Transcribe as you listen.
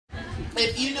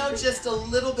if you know just a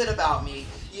little bit about me,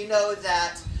 you know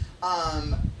that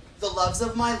the loves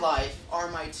of my life are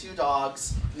my two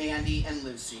dogs, Mandy and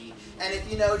Lucy. And if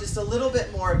you know just a little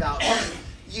bit more about me,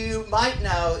 you might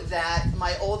know that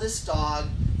my oldest dog,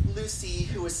 Lucy,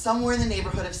 who was somewhere in the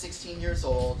neighborhood of 16 years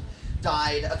old,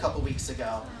 died a couple weeks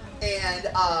ago. And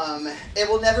it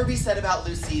will never be said about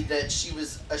Lucy that she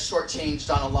was shortchanged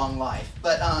on a long life.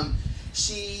 But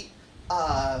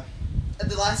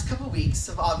the last couple weeks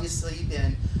have obviously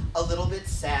been a little bit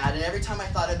sad. And every time I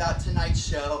thought about tonight's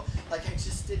show, like I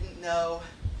just didn't know,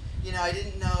 I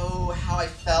didn't know how I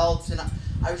felt. And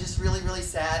I was just really, really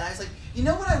sad. And I was like, you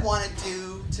know what I want to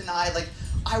do tonight? Like,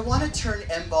 I want to turn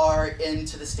M-Bar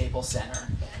into the Staples Center.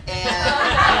 And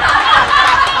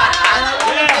I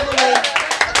want to give away...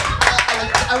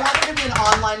 I wanted to be an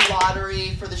online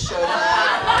lottery for the show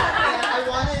tonight. And I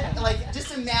wanted,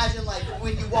 just imagine,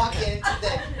 when you walk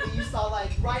into you saw,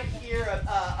 right here,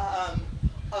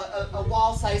 a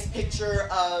wall-sized picture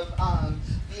of,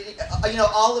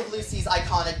 all of Lucy's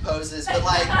iconic poses, but,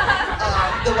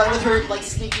 the one with her,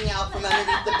 sneaking out from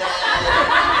underneath the bed,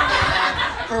 and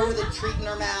her with a treat in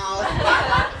her mouth.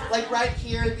 And, right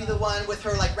here would be the one with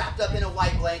her, wrapped up in a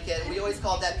white blanket. We always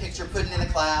called that picture Puddin' in a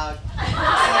Cloud. And,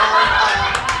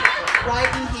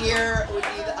 right in here would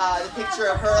be the picture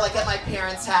of her, at my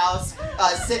parents' house,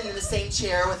 sitting in the same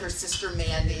chair with her sister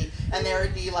Mandy. And there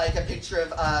would be, a picture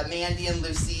of Mandy and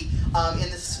Lucy in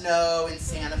the snow in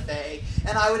Santa Fe.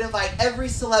 And I would invite every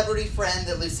celebrity friend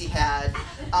that Lucy had,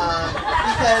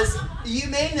 because you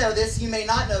may know this, you may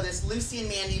not know this, Lucy and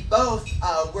Mandy both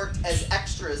worked as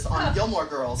extras on Gilmore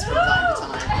Girls from time to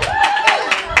time.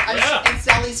 And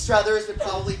Sally Struthers would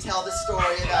probably tell the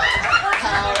story about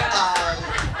how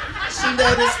she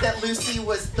noticed that Lucy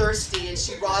was thirsty and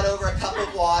she brought over a cup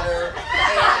of water,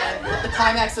 and the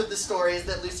climax of the story is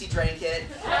that Lucy drank it.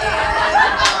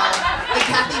 And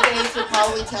Kathy Bates would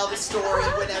probably tell the story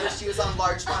whenever she was on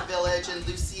Larchmont Village and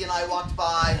Lucy and I walked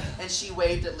by and she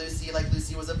waved at Lucy like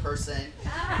Lucy was a person.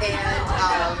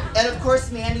 And of course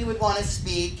Mandy would want to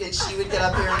speak, and she would get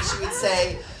up here and she would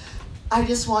say, I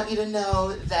just want you to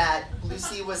know that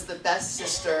Lucy was the best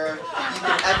sister you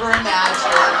could ever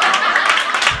imagine,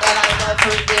 and I love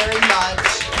her very much.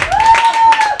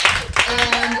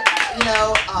 And,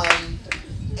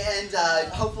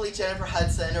 hopefully Jennifer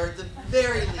Hudson, or at the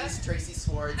very least Tracy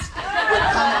Swartz, would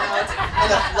come out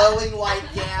in a flowing white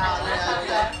gown,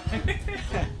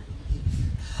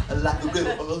 like a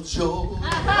river of joy.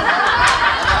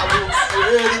 I will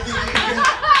say to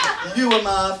thee, you are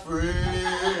my friend.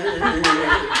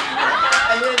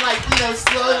 And then,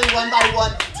 slowly, one by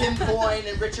one, Tim Foyne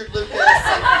and Richard Lucas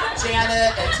and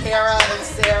Janet and Tara and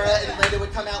Sarah and Linda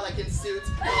would come out in suits,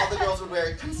 and all the girls would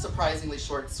wear surprisingly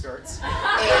short skirts. And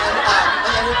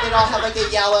then they'd all have a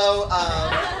yellow,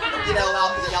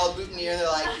 outfit, a yellow boutonniere. They're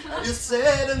like, you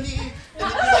say to me, and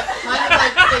it'd be kind of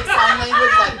fake sign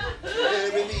language,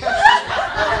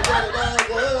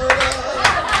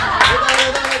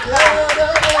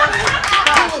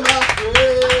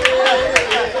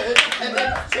 and then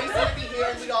Tracy would be here,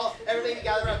 and we'd everybody would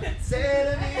gather around, say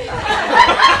to me.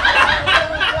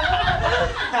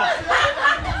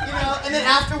 And then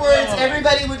afterwards,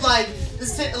 everybody would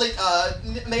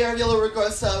Mayor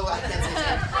Villaraigosa, I can't say his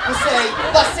name, would say,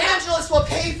 Los Angeles will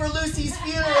pay for Lucy's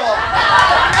funeral.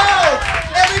 No!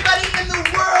 Everybody in the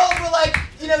world will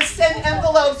send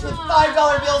envelopes with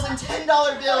 $5 bills and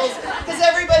 $10 bills, because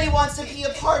everybody wants to be a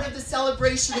part of the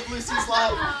celebration of Lucy's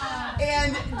life.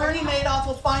 And Bernie Madoff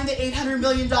will find the $800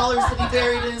 million that he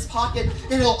buried in his pocket,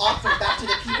 and he'll offer it back to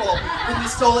the people that he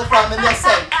stole it from, and they'll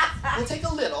say, we'll take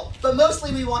a little, but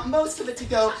mostly we want most of it to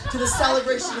go to the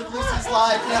celebration of Lucy's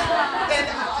life. And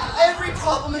every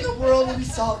problem in the world will be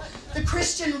solved. The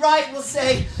Christian right will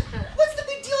say, what's the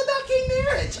big deal about gay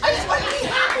marriage? I just want to be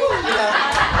happy,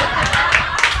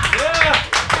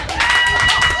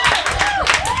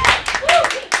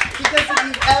 Because if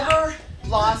you've ever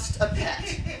lost a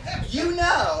pet, you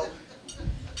know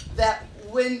that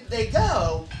when they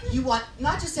go, you want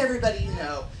not just everybody you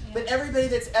know, but everybody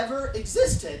that's ever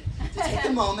existed to take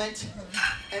a moment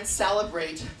and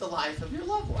celebrate the life of your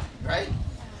loved one, right?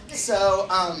 So,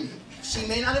 she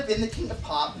may not have been the king of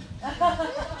pop,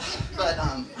 but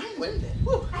I'm winded.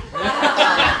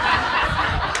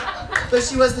 But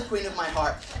she was the queen of my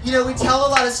heart. We tell a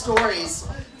lot of stories.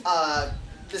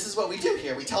 This is what we do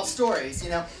here. We tell stories,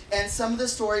 and some of the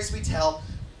stories we tell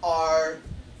are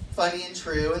funny and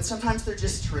true, and sometimes they're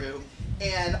just true.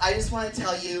 And I just want to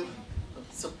tell you,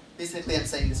 so basically I'm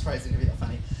saying this probably isn't going to be that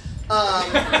funny. I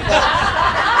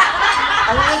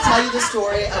want to tell you the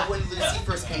story of when Lucy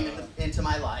first came into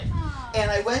my life.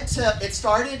 And it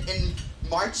started in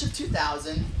March of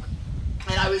 2000,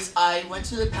 and I went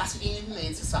to the Pasadena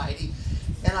Humane Society,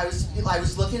 and I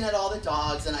was looking at all the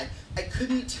dogs, and I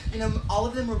couldn't, all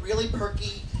of them were really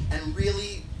perky and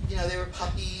really, they were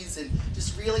puppies and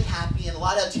just really happy and a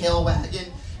lot of tail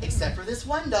wagging, except for this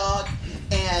one dog,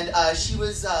 and she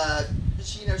was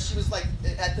like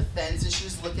at the fence and she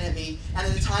was looking at me, and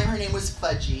at the time her name was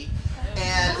Fudgy,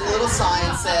 and the little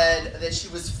sign said that she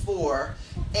was 4,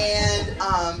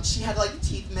 and she had like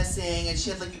teeth missing, and she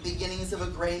had like the beginnings of a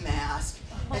gray mask,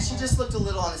 and she just looked a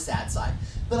little on the sad side,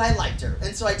 but I liked her,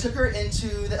 and so I took her into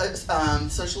the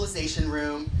socialization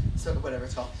room, so whatever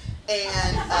it's called,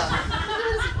 and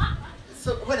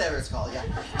so whatever it's called, yeah.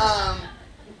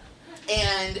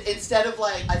 And instead of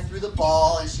like, I threw the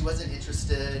ball and she wasn't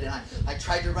interested, and I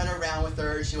tried to run around with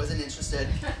her and she wasn't interested,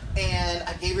 and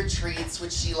I gave her treats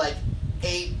which she like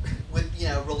ate with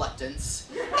reluctance,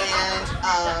 and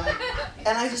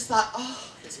I just thought,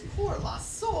 oh, this poor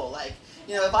lost soul, like,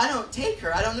 if I don't take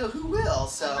her, I don't know who will.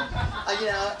 So,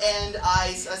 and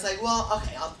I was like, well,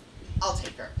 okay, I'll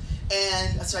take her.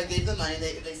 And so I gave them money.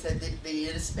 They said they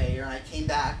needed a spayer, and I came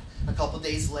back a couple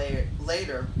days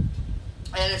later.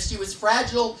 And if she was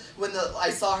fragile when I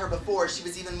saw her before, she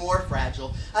was even more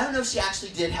fragile. I don't know if she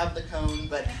actually did have the cone,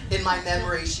 but in my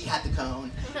memory, she had the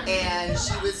cone. And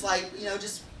she was like,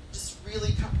 just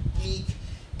really meek.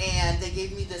 And they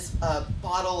gave me this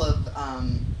bottle of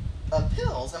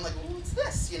pills. I'm like, well, what's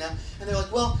this? And they're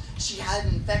like, well, she had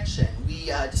an infection.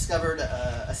 We discovered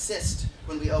a cyst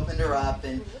when we opened her up,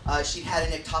 and she had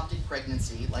an ectopic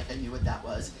pregnancy. Like, I knew what that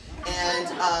was. And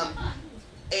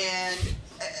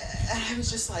I was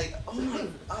just like, oh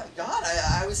my God,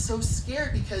 I was so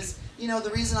scared because,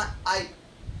 the reason I've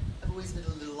always been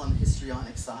a little on the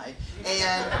histrionic side,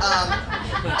 and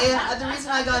the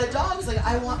reason I got a dog was like,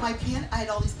 I had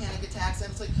all these panic attacks, and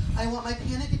I was like, I want my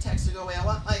panic attacks to go away, I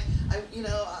want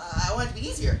it to be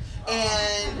easier,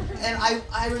 and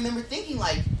I remember thinking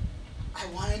like, I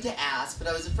wanted to ask, but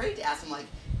I was afraid to ask. I'm like,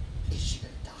 is she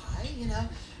gonna die,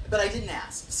 But I didn't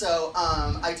ask. So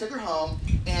I took her home,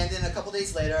 and then a couple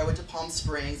days later, I went to Palm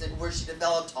Springs, where she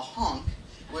developed a honk,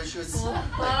 where she was like,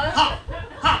 honk, honk,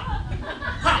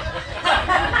 honk.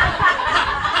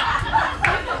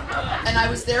 And I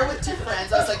was there with 2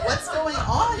 friends. I was like, what's going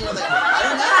on? I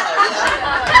don't know,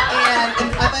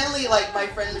 And I finally, like, my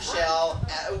friend Michelle,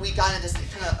 we got into this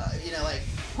kind of, like,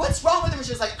 what's wrong with her? And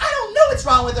she was like, I don't know what's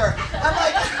wrong with her. I'm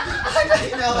like,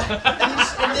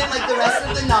 and then like the rest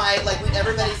of the night, like when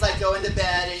everybody's like going to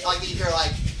bed, and like you hear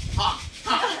like, honk,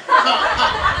 honk, honk,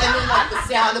 honk, and then like the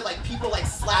sound of like people like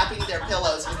slapping their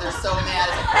pillows because they're so mad.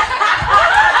 It's like,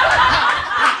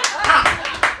 honk,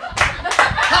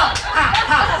 honk,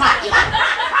 honk, honk,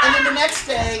 and then the next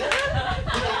day,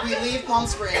 we leave Palm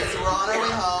Springs, and we're on our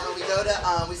way home, and we go to,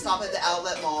 we stop at the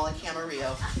Outlet Mall in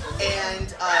Camarillo,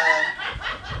 and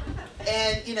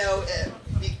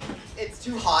it's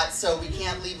too hot, so we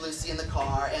can't leave Lucy in the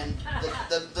car, and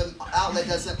the outlet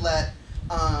doesn't let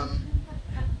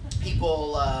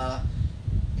people,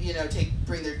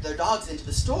 bring their dogs into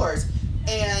the stores,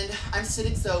 and I'm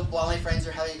sitting, so while my friends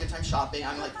are having a good time shopping,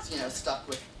 I'm like, stuck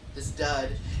with this dud,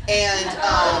 and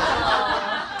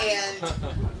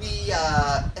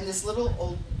this little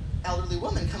old elderly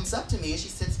woman comes up to me, and she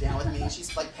sits down with me, and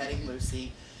she's like petting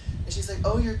Lucy, and she's like,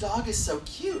 oh, your dog is so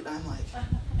cute. And I'm like,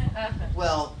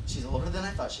 well, she's older than I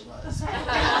thought she was. She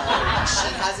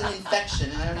has an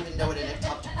infection, and I don't even know what an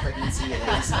ectopic pregnancy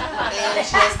is, and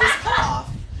she has this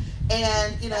cough,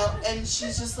 and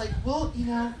she's just like, well,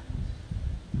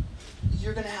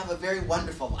 you're gonna have a very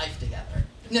wonderful life together.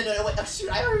 No, wait, oh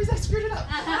shoot, I screwed it up.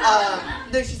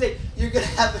 No, she said, you're gonna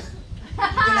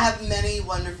have many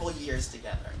wonderful years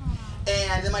together.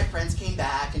 And then my friends came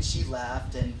back, and she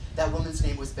left, and that woman's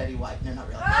name was Betty White. No, not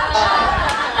really.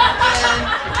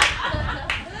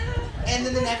 And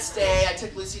then the next day, I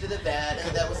took Lucy to the vet, and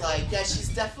the vet was like, yeah, she's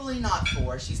definitely not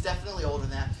 4. She's definitely older than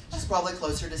that. She's probably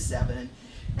closer to 7.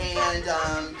 And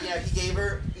he gave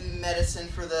her medicine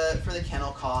for the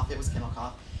kennel cough. It was kennel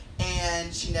cough.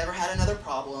 And she never had another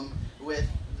problem with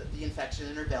the infection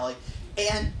in her belly.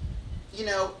 And,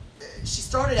 she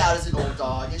started out as an old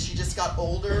dog, and she just got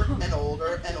older and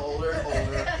older and older and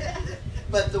older.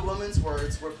 But the woman's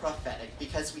words were prophetic,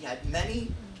 because we had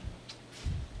many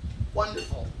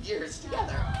wonderful years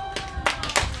together.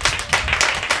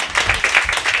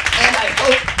 And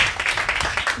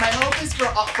my hope is for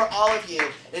all of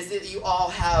you is that you all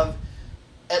have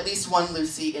at least one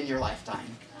Lucy in your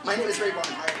lifetime. My name is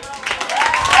Barnhart.